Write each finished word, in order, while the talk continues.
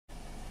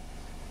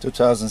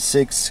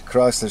2006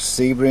 Chrysler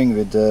Sebring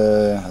with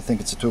I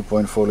think it's a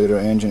 2.4 liter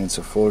engine. It's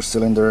a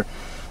 4-cylinder.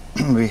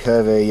 We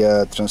have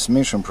a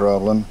transmission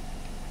problem,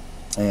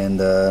 and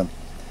the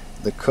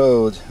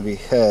code we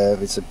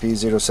have, it's a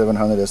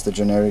P0700, that's the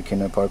generic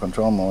in a power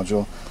control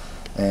module,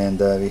 and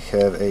we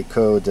have a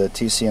code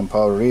TCM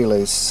power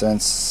relay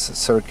sense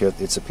circuit.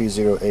 It's a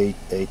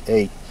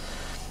P0888.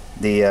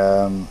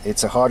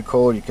 It's a hard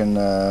code. You can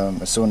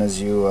as soon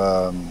as you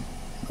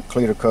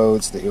clear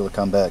codes, that it will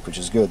come back, which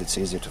is good. It's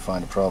easier to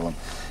find a problem.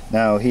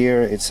 Now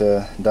here it's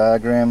a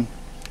diagram,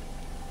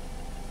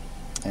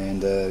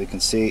 and you can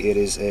see it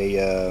is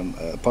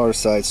a power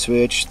side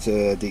switched.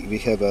 We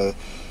have a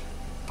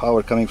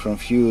power coming from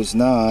fuse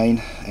 9,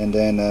 and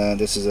then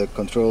this is a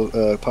control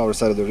power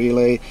side of the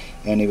relay,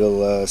 and it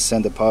will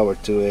send the power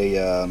to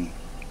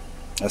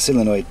a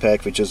solenoid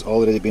pack which has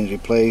already been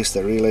replaced.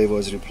 The relay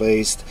was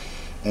replaced.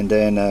 And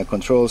then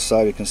control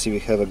side, you can see we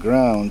have a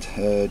ground,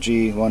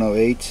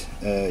 G108,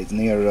 it's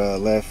near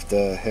left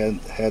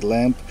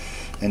headlamp,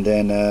 and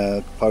then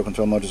power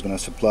control module is going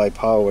to supply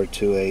power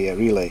to a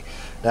relay.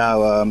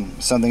 Now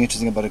something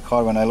interesting about the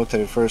car, when I looked at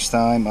it first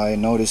time, I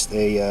noticed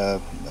a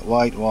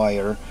white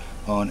wire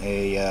on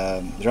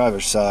a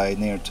driver's side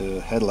near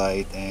to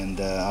headlight, and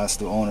asked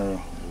the owner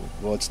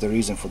what's the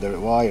reason for the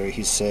wire.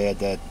 He said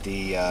that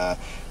the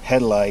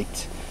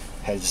headlight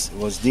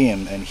was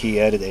dim, and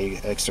he added a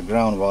extra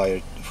ground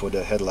wire for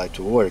the headlight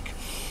to work.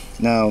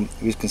 Now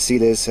you can see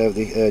this have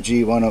the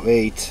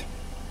G108,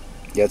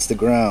 that's the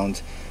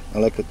ground.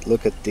 Now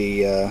look at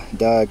the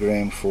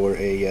diagram for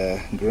a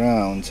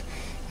ground,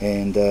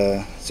 and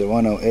so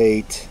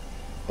 108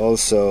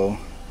 also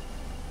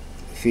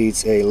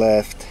feeds a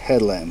left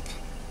headlamp.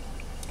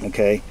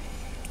 Okay,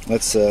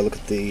 let's look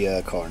at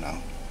the car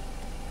now.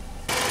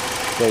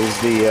 There's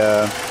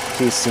the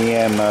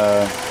TCM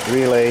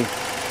relay.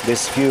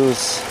 This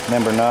fuse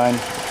number 9,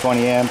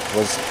 20 amp,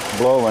 was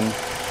blown,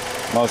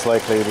 most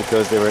likely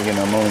because they were,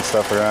 moving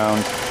stuff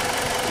around.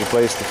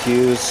 Replaced the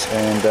fuse,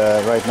 and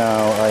right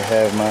now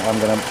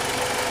I'm gonna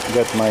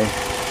get my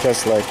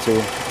test light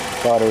to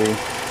battery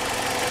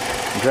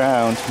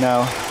ground.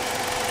 Now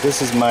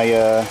this is my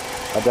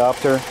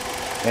adapter,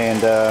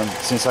 and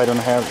since I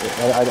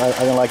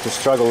don't like to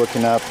struggle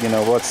looking up,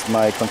 what's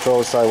my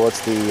control side,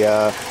 what's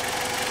the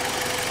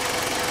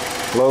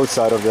load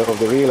side of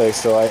the relay,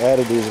 so I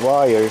added these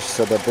wires.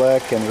 So the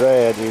black and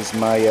red is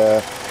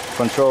my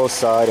control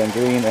side, and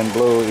green and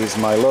blue is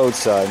my load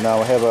side.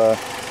 Now I have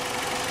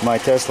my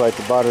test light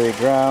to battery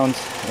ground,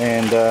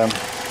 and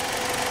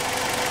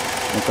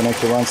connect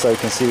to one side. You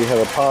can see we have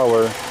a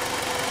power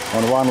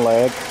on one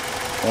leg,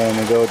 and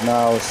we go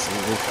now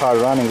with car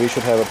running, we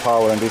should have a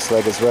power on this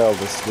leg as well.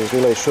 This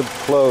relay should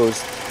close,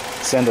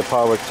 send the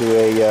power to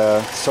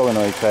a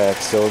solenoid pack,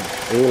 so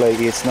the relay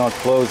is not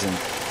closing.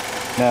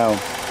 Now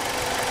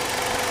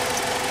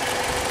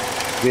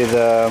with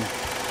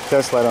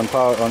test light on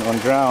power on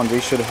ground,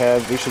 we should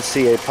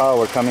see a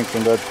power coming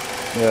from the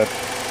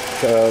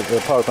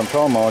power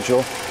control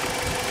module.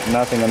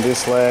 Nothing on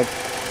this leg,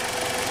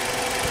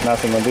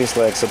 nothing on this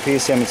leg. So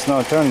PCM is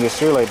not turning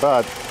this relay,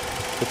 but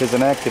if it's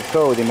an active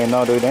code, it may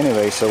not do it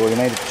anyway. So we're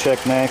going to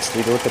check next.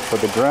 We look for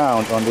the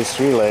ground on this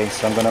relay.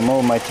 So I'm going to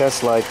move my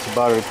test light to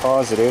battery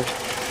positive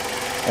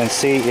and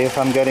see if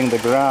I'm getting the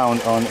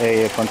ground on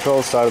a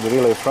control side of the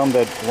relay from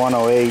that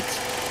 108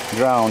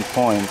 ground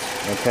point.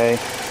 Okay,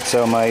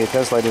 so my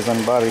test light is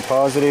on battery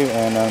positive,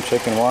 and I'm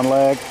checking one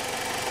leg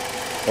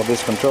of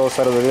this control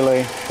side of the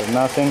relay. There's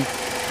nothing.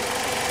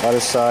 Other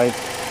side,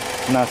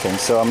 nothing.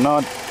 So I'm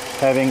not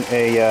having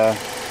a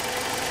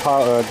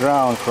power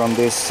ground from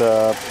this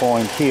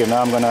point here.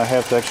 Now I'm gonna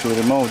have to actually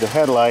remove the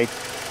headlight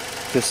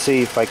to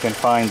see if I can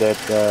find that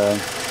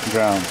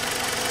ground.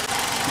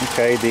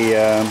 Okay,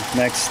 the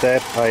next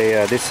step,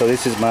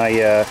 this is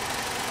my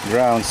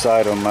ground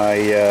side of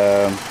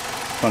my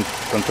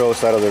control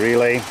side of the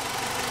relay,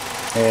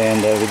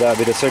 and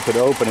with the circuit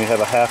open, we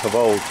have a 1/2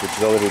 volt, which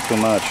is already too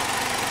much.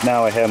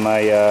 Now I have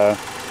my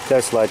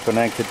test light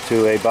connected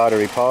to a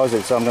battery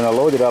positive, so I'm going to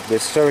load it up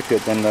this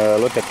circuit and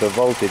look at the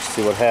voltage,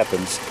 see what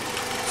happens.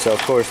 So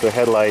of course the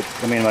headlight,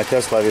 my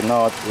test light is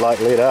not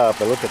lit up.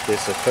 But look at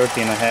this, a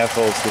 13.5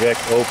 volts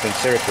direct open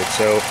circuit.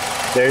 So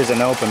there is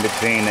an open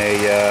between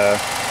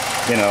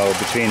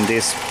between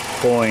this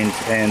point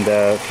and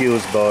the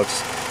fuse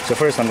box. So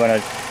first I'm going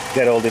to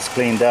get all this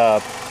cleaned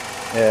up.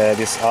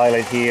 This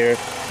eyelet here,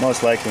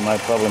 most likely my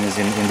problem is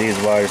in these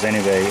wires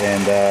anyway,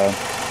 and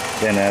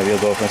then we'll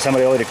go from.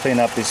 Somebody already cleaned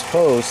up this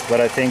post,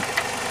 but I think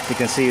you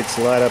can see it's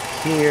light up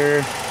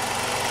here.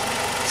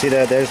 See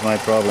that? There's my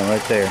problem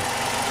right there.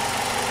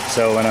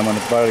 So when I'm on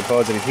the battery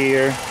positive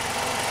here,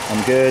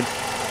 I'm good.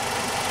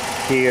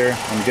 Here,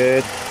 I'm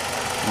good.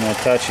 And I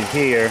touch it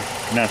here,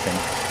 nothing.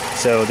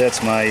 So it's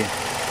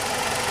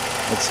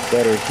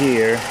better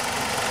here.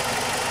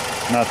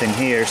 Nothing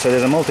here. So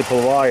there's a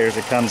multiple wires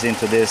that comes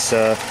into this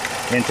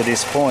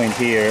point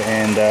here,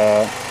 and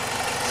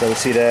so we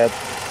see that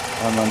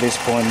I'm on this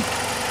point.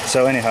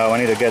 So anyhow, I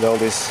need to get all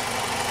this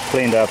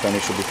cleaned up, and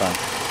it should be fine.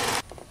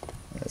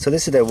 So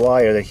this is the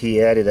wire that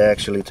he added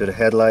actually to the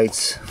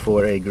headlights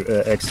for a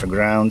extra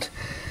ground.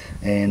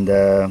 And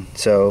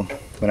so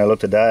when I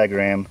looked at the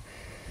diagram,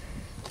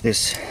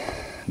 this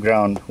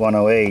ground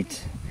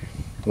 108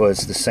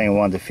 was the same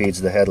one that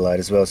feeds the headlight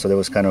as well. So there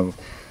was kind of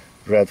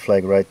red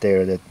flag right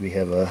there that we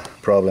have a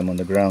problem on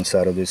the ground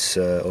side of this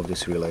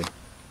relay.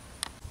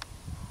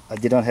 I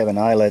did not have an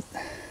eyelet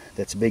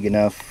that's big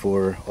enough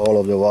for all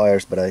of the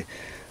wires, but I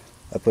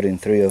put in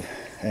 3 of,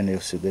 and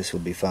this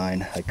would be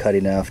fine. I cut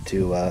enough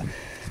to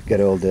get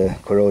all the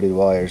corroded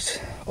wires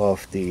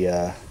off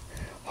the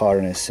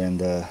harness, and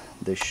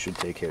this should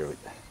take care of it.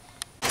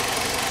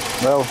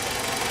 Well,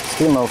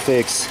 still no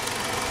fix.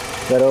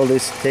 Got all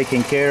this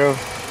taken care of.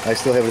 I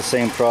still have the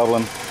same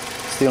problem.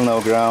 Still no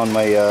ground.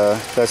 My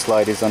test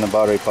light is on the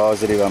battery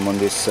positive. I'm on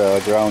this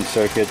ground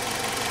circuit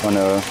on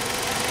the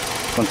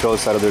control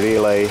side of the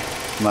relay.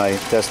 My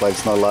test light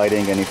is not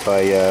lighting, and if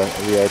I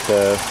we at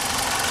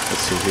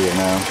let's see here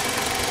now.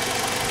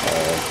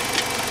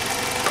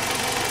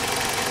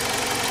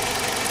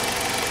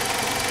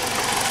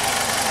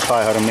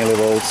 500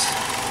 millivolts.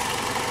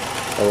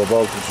 Our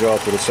voltage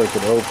drop with the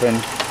circuit open,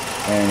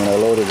 and when I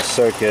loaded the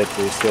circuit,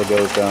 it still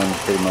goes down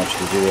pretty much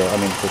to 0. I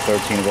mean to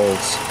 13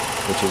 volts,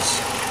 which is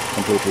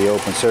completely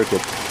open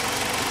circuit.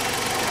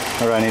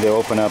 Alright, I need to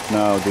open up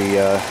now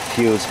the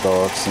fuse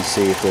box and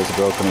see if there's a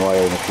broken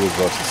wire in the fuse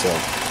box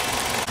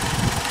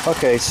itself.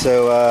 Okay,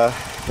 so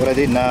what I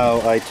did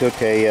now, I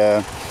took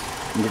a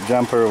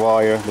jumper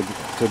wire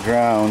to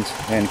ground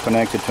and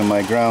connected to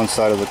my ground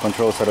side of the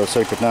control side of the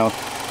circuit. Now,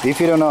 if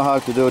you don't know how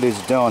to do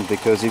this, don't,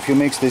 because if you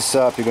mix this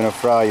up, you're going to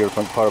fry your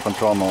power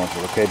control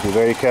module. Okay, be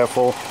very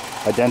careful.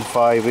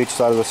 Identify which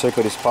side of the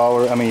circuit is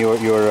power. I mean your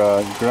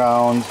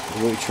ground.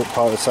 Which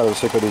side of the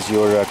circuit is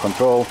your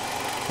control.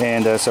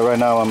 And so right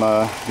now I'm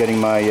getting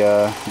my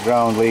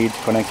ground lead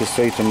connected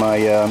straight to my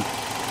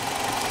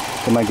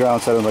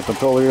ground side of the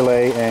control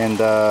relay, and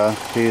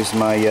here's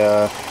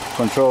my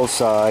control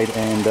side,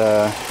 and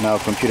now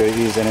computer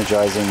is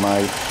energizing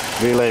my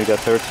relay. We've got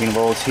 13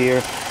 volts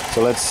here. So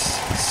let's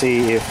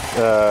see if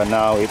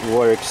now it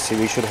works.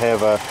 We should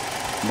have a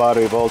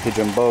battery voltage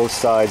on both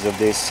sides of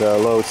this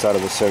load side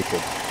of the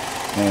circuit.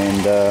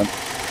 And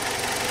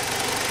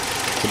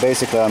so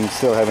basically I'm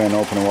still having an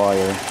open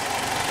wire.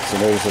 So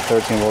there's a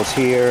 13 volts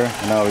here,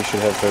 and now we should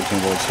have 13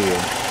 volts here.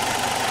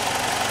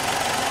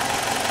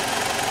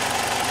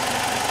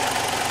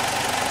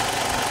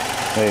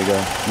 There you go.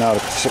 Now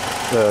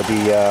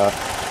the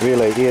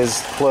relay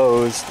is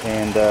closed,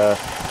 and the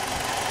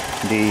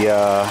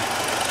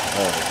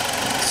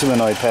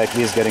solenoid pack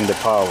is getting the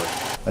power.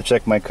 I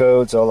checked my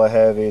codes. All I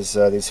have is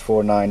this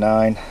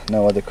 499.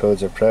 No other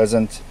codes are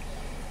present.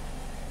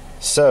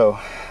 So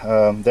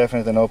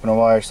definitely an open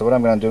wire. So what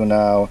I'm going to do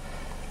now,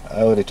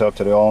 I already talked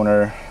to the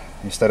owner.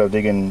 Instead of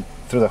digging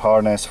through the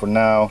harness for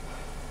now,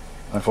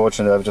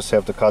 unfortunately I just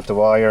have to cut the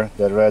wire,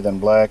 that red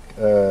and black,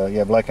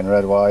 black and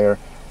red wire,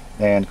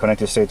 and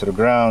connect it straight to the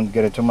ground,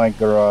 get it to my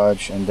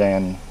garage, and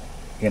then,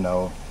 you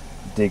know,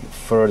 dig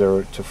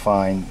further to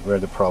find where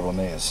the problem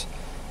is.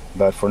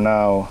 But for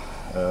now,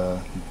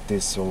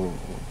 that's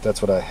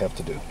what I have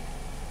to do.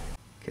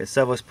 Okay,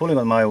 so I was pulling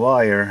on my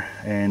wire,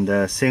 and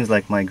seems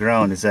like my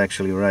ground is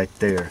actually right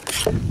there.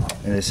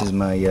 And this is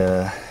my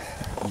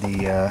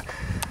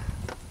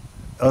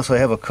also I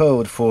have a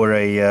code for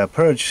a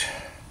purge.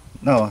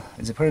 No,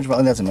 is it purge? Well,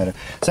 it doesn't matter.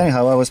 So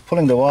anyhow, I was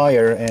pulling the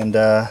wire, and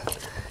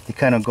it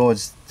kind of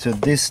goes to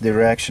this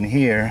direction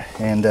here,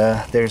 and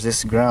there's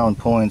this ground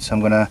point. So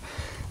I'm gonna,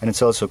 and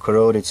it's also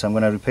corroded. So I'm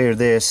gonna repair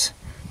this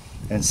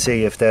and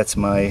see if that's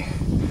my,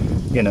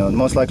 you know,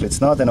 most likely it's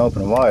not an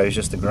open wire. It's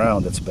just the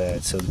ground that's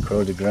bad. So the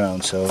corroded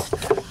ground. So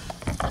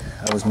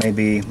I was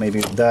maybe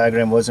the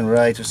diagram wasn't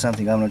right or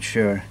something. I'm not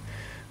sure,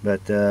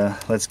 but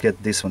let's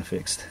get this one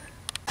fixed.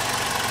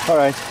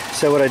 Alright,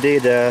 so what I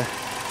did,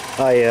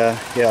 I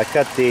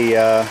cut the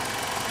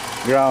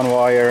ground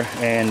wire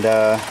and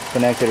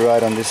connected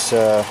right on this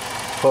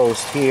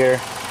post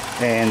here,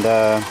 and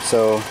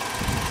so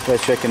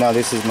let's check it out.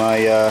 This is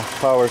my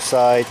power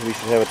side. We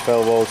should have a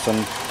 12 volts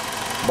on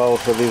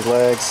both of these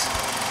legs.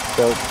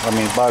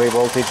 Battery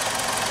voltage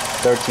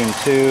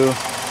 13.2.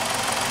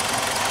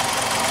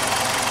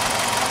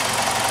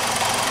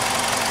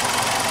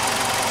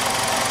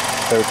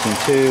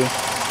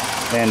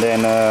 And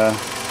then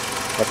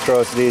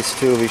across these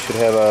two we should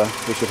have a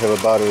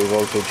battery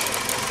voltage.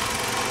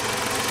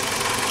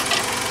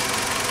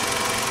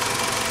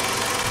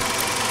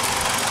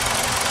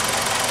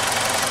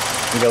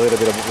 We got a little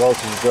bit of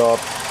voltage drop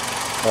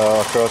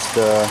across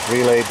the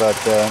relay, but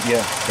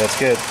yeah, that's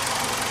good.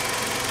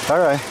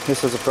 Alright,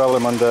 this was a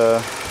problem on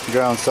the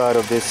ground side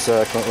of this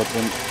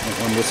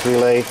on this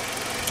relay,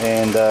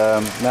 and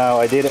now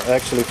I did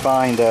actually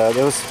find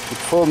it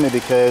fooled me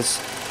because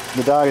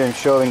the diagram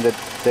showing that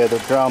the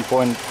ground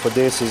point for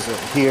this is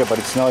here, but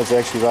it's not. It's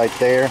actually right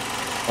there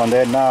on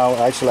that. Now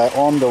actually I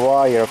ohm the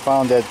wire. I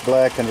found that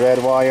black and red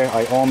wire.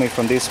 I ohm it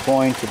from this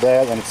point to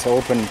that, and it's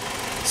open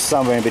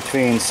somewhere in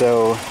between.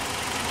 So,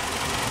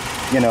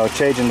 you know,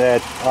 changing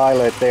that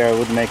eyelet there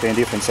wouldn't make any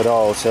difference at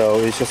all. So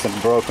it's just a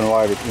broken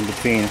wire in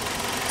between.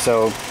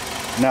 So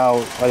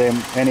now, are there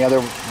any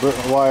other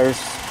wires?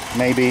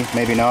 Maybe,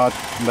 maybe not,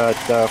 but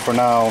for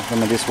now, I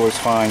mean, this works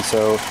fine.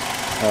 So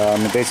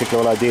basically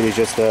all I did is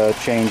just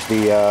change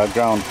the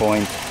ground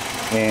point,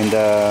 and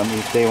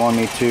if they want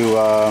me to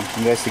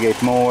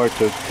investigate more,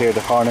 to tear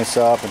the harness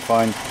up and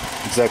find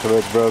exactly where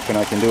it's broken,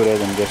 I can do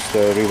that and just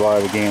rewire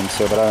it again.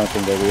 So, but I don't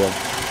think they will.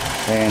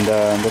 And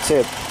that's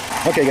it.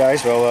 Okay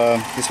guys, well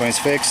this one is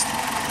fixed.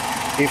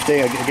 If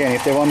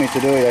they want me to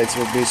do it, it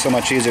would be so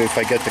much easier if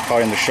I get the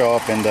car in the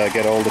shop and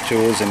get all the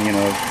tools, and you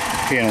know,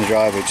 here in the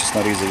driveway it's just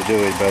not easy to do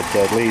it, but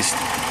at least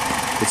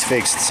it's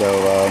fixed. So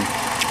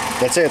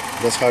that's it.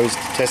 That's how you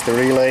test the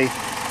relay,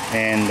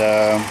 and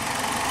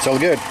it's all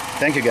good.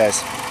 Thank you guys.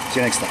 See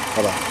you next time.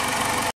 Bye bye.